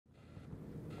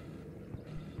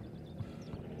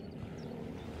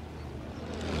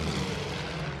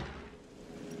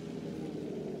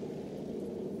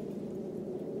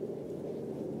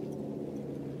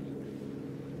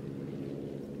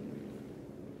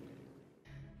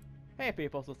Hey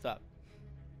people, what's up?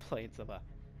 Playing some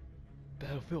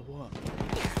Battlefield 1.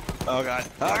 Oh god.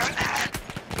 Oh god.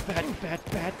 Bad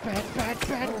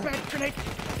grenade!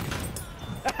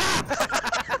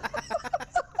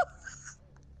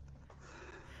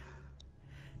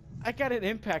 I got an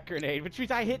impact grenade, which means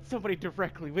I hit somebody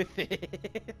directly with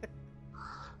it.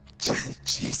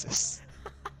 Jesus.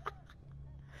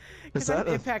 Is that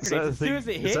an impact grenade? As soon as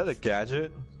it hits, is that a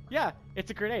gadget? Yeah, it's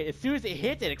a grenade. As soon as it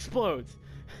hits, it explodes.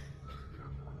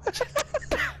 I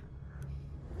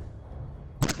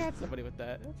got somebody with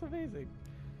that. That's amazing.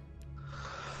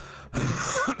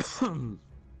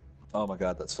 Oh my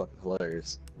god, that's fucking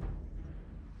hilarious.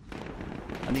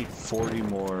 I need 40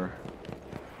 more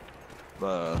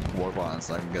war bonds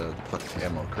so I can get a fucking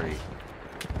ammo crate.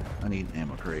 I need an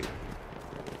ammo crate.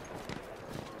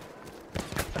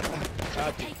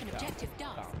 Take an objective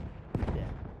Duff. Yeah.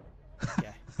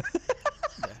 Yeah.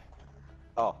 Yeah.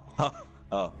 Oh.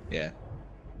 Oh, yeah.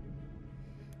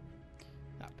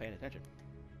 Not paying attention.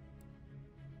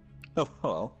 Oh,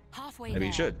 well. Halfway Maybe there,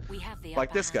 you should. we have the Like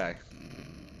upper this hand. guy.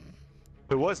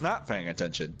 Who was not paying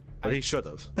attention, but he should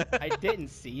have. I didn't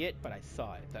see it, but I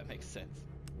saw it. If that makes sense.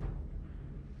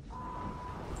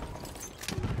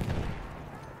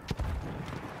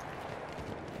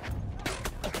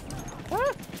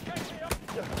 Ah!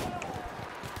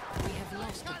 We have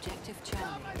lost objective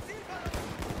Charlie.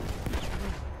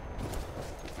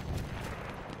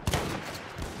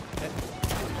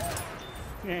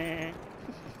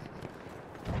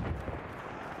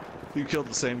 You killed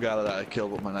the same guy that I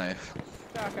killed with my knife.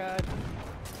 Shotgun.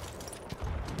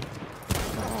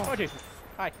 Oh, Jesus.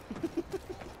 Hi.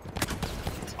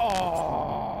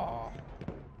 Oh.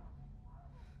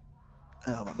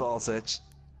 Oh, my balls itch.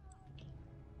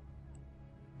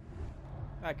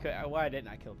 Why didn't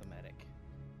I kill the medic?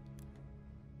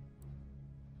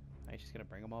 I'm just gonna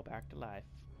bring them all back to life.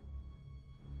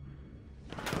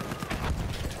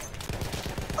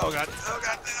 Oh god. Oh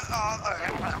god.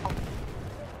 Oh.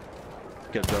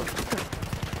 Get it,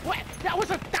 What? That was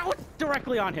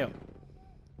directly on him.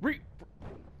 Replay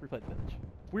the footage.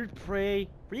 Replay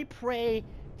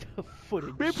the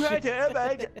footage. Replay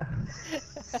the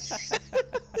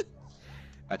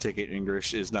I take it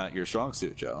English is not your strong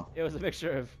suit, Joe. It was a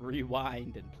mixture of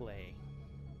rewind and play.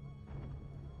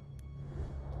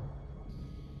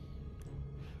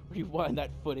 Rewind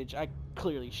that footage. I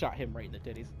clearly shot him right in the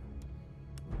titties.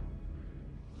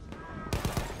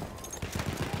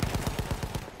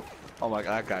 Oh my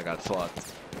god, that guy got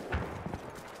fucked.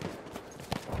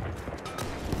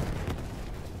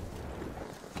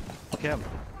 Look at him.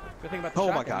 Good thing about the Oh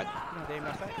my shotgun. god. You know, they aim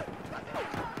outside.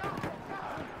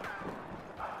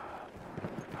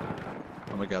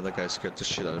 Oh my god, that guy scared the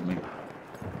shit out of me.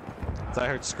 So I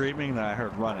heard screaming, then I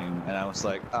heard running, and I was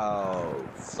like, oh,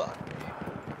 fuck me.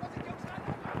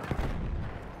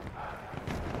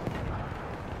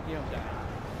 You don't die.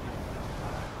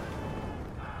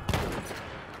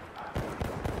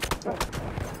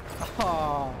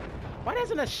 Oh, why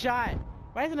isn't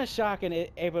a shotgun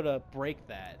able to break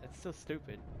that? That's so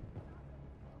stupid.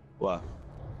 What?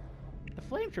 The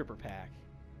flame trooper pack.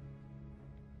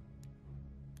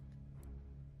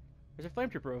 There's a flame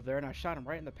trooper over there, and I shot him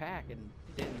right in the pack, and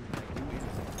it didn't like, do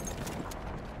anything.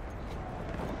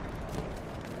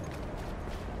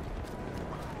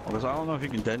 Well, because I don't know if you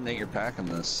can detonate your pack in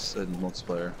this in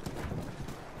multiplayer.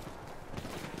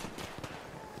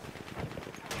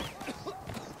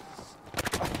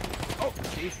 Oh,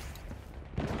 jeez. He's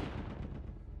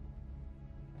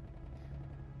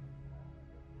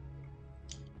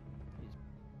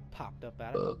popped up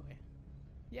out of nowhere.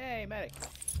 Yay, medic.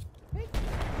 Hey.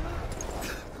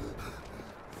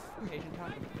 Asian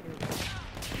taco.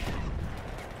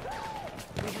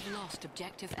 We have lost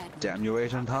objective Edmund. Damn you,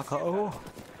 Asian Taco.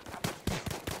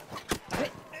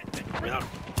 Reload.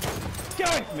 Get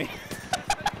away from me.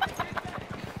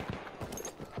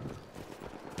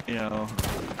 You know,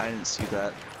 I didn't see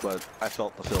that, but I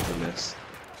felt the filthiness.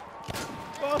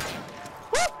 Oh.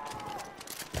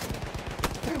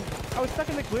 I was stuck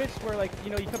in the glitch where, like, you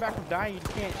know, you come back from dying, you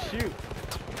can't shoot.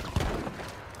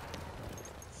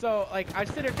 So, like, I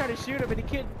sit there trying to shoot him, and he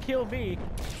can't kill me.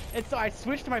 And so I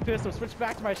switched to my pistol, switched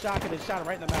back to my shotgun, and shot him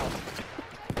right in the mouth.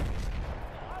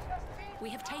 We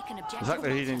have taken objective. The fact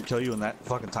that he didn't kill you in that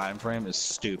fucking time frame is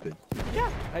stupid.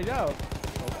 Yeah, I know.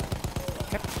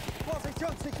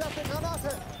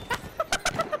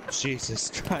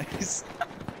 Jesus Christ.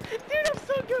 Dude, I'm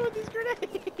so good with these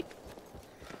grenades.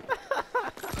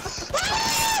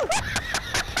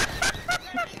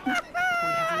 We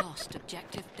have lost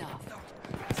objective Duff.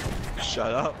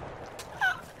 Shut up.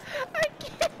 I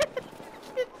can't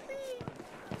see.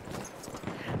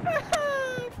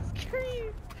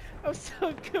 I'm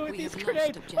so good with We these have lost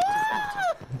grenades. objective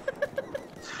butter.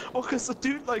 Well, because the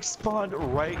dude like spawned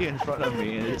right in front of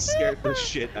me and it scared the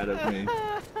shit out of me.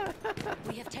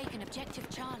 We have taken objective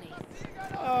Charlie.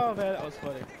 Oh man, that was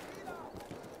funny.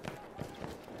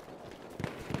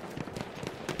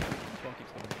 Phone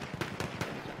keeps going.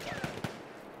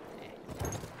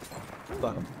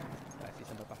 Fuck him. I see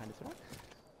somebody behind this one.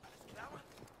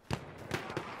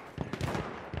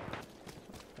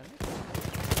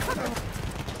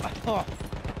 Oh.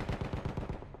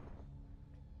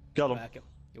 Got him. Welcome.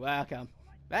 You're welcome.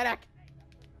 Medic!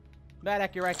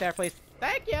 Medic, you're right there, please.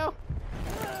 Thank you!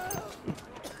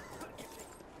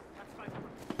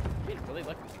 Being really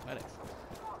lucky with these medics.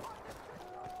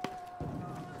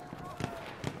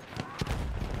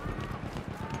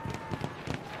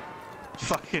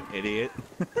 Fucking idiot.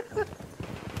 Hit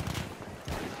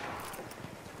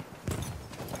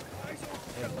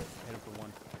him for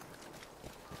one.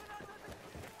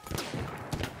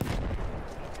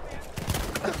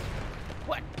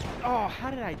 What? Oh, how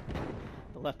did I...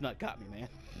 The left nut got me, man.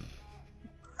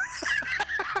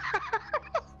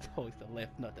 It's always the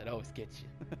left nut that always gets you.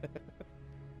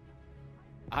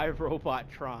 iRobot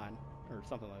Tron, or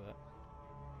something like that.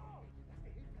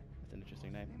 That's an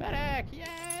interesting name. Medic!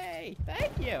 Yay!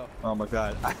 Thank you! Oh my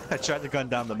god. I tried to gun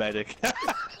down the medic.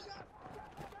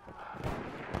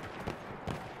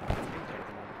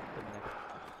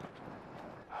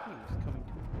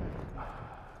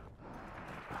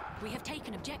 We have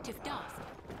taken objective Duff.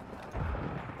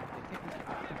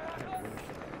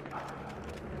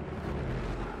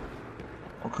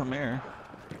 Oh, come here.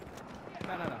 No.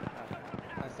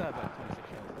 I still have about 26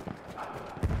 shells.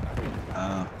 I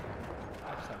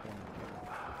just have one.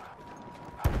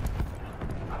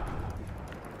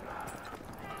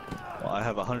 Well, I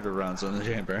have 100 rounds in the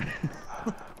chamber.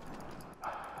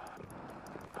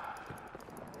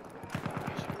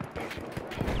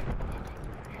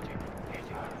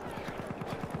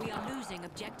 We are losing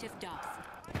objective Duff.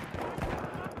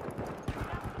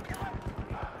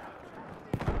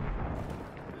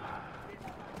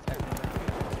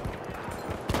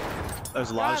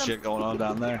 There's a lot of shit going on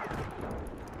down there.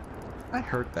 I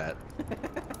heard that.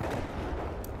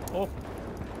 Oh.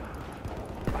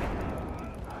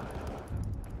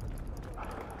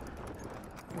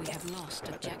 We have lost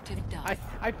objective Duff.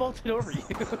 I bolted over you.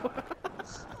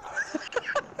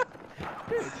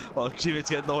 Well, teammates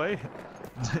get in the way.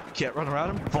 Can't run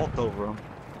around him. Vault over him.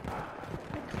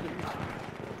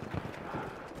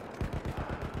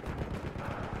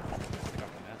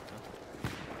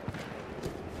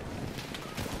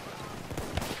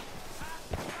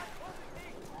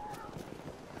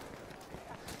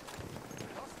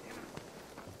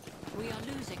 We are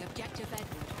losing objective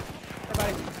Edward.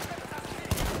 Everybody.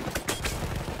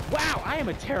 Wow, I am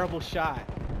a terrible shot.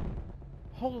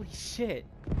 Holy shit.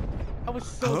 I was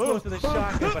so close to the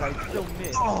shotgun, but I still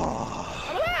missed. Oh,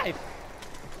 I'm alive!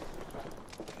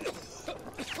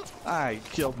 I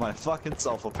killed my fucking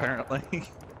self apparently.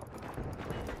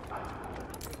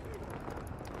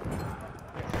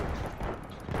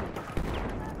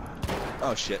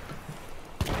 Oh shit.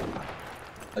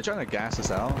 They're trying to gas us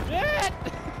out. Shit!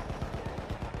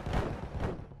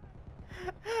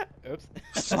 Oops.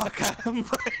 Fuck, I'm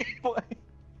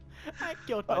I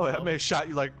killed Oh, myself. I may have shot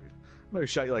you like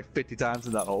 50 times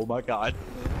in that. Oh my god.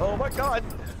 Oh my god.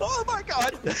 Oh my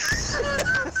god.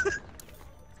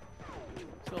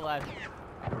 Still alive.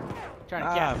 Trying to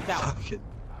gas us out. fuck it.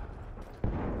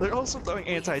 They're also throwing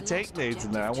anti-tank nades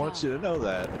in there. I want you to know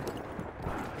that.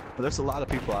 But there's a lot of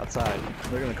people outside.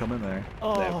 They're gonna come in there.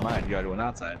 Oh. Never mind, you already went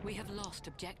outside. We have lost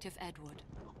objective Edward.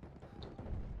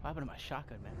 What happened to my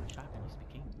shotgun, man? My shotgun used to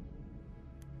be king.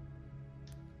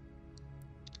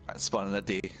 Alright, spawn in that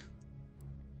D.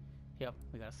 Yep,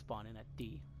 we gotta spawn in at D.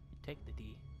 You take the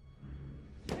D.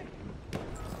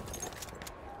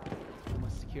 We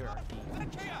must secure our D.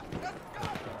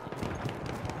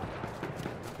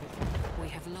 We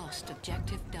have lost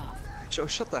objective Duff. Joe,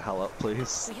 shut the hell up,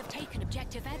 please. We have taken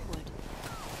objective Edward.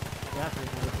 Yeah,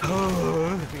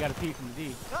 we got a P from the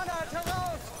D.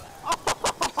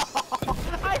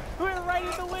 I went right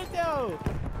in the window!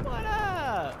 What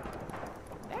up?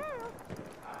 There.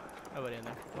 Nobody in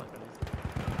there. Look at this.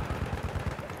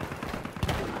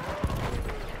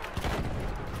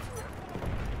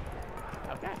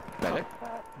 Okay. Better?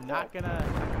 Not gonna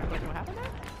look what happened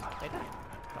there? They died.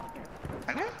 Don't care.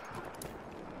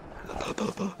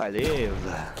 I live.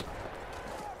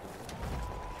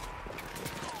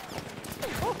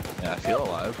 Yeah, I feel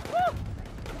alive.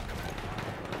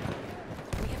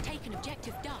 We have taken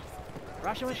objective Duff.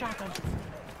 Russia with shotgun.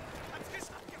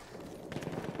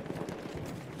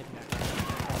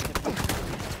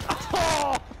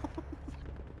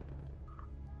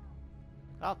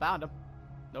 Oh, found them.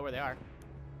 Know where they are.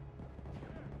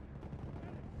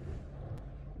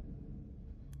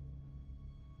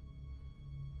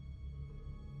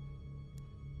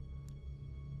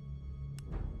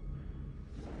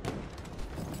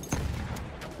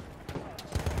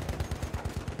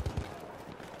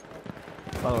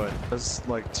 By the way, there's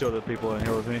like 2 other people in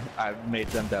here with me. I've made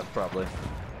them deaf probably.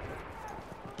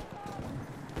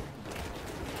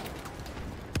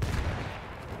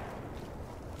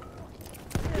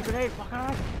 Grenade, fuck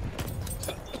off!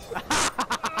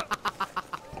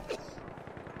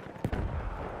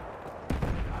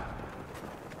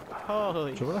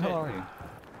 Holy shit. So where the hell are you?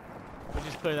 We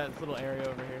just put that little area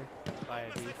over here by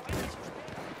a beef. There's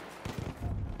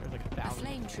like A 1,000.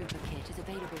 flame trooper kit is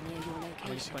available near your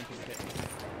We just location. went to the kit.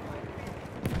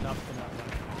 Enough to not run.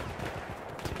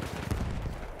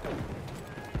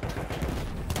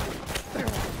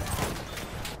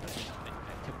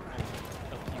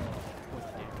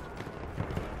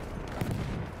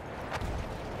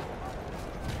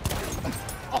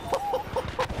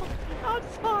 I'm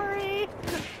sorry!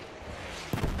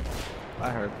 I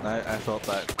heard. I felt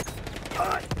that.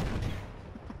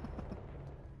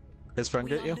 His friend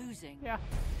We get are you? losing. Yeah,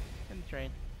 in the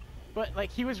train. But like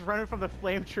he was running from the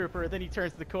flame trooper, then he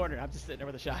turns the corner. I'm just sitting there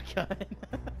with a shotgun.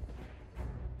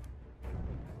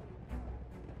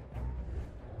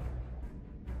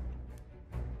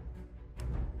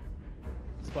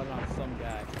 Spotted on some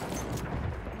guy.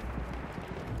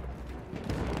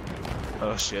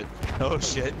 Oh shit. Oh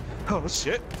shit. Oh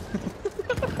shit.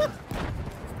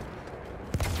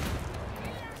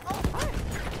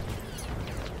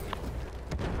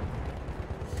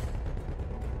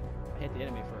 I hit the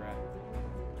enemy for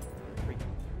freak.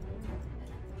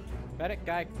 Medic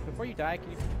guy, before you die,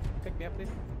 can you pick me up, please?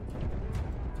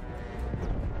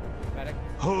 Medic.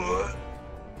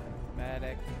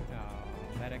 Medic.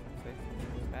 Oh, medic, please.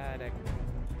 Medic.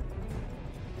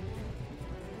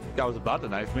 Guy was about to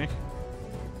knife me.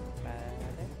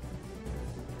 Medic.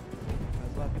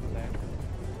 There's a lot of people there.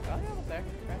 Oh, yeah, up there.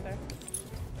 Right there.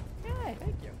 Yeah,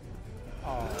 thank you.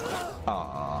 Oh.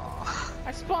 Aww.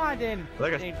 I spawned in!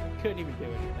 Like They couldn't even do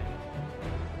anything.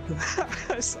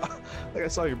 I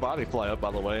saw your body fly up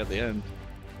by the way at the end.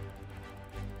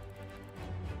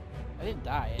 I didn't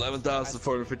die.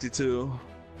 11,452.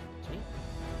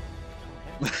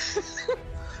 Gee.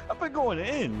 I've been going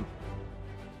in.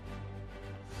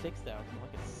 6,000. Look,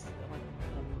 it's still like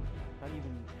not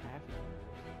even happy.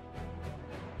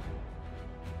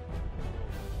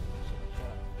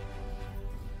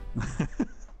 Shut up.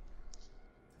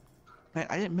 Man,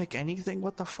 I didn't make anything.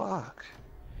 What the fuck?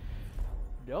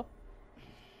 Nope.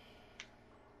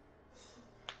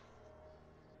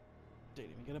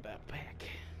 Didn't even get a backpack.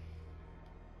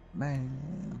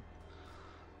 Man,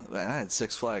 I had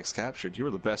 6 flags captured. You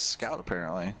were the best scout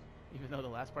apparently. Even though the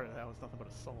last part of that was nothing but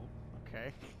assault.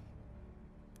 Okay.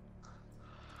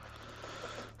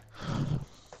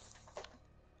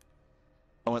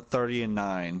 I went 30 and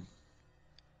 9.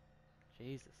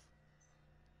 Jesus.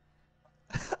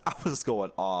 I was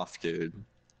going off, dude.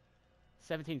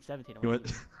 17-17. You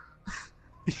went.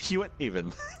 You went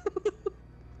even.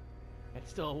 It's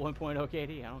still a 1.0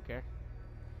 KD. I don't care.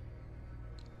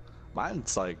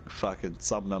 Mine's like fucking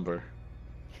some number.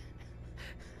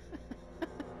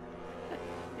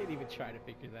 Didn't even try to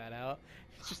figure that out.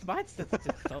 It's just mine's just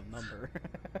some number.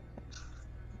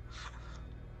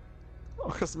 Oh,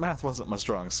 because math wasn't my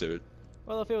strong suit.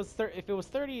 Well, if it was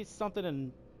 30 something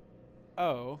and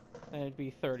O, then it'd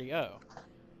be 30-0.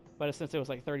 But since it was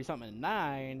like 30 something and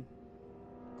 9,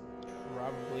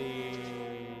 probably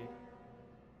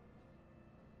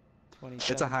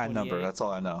 27. It's a high number. 28. That's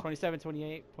all I know. 27,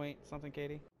 28 point something,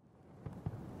 Katie.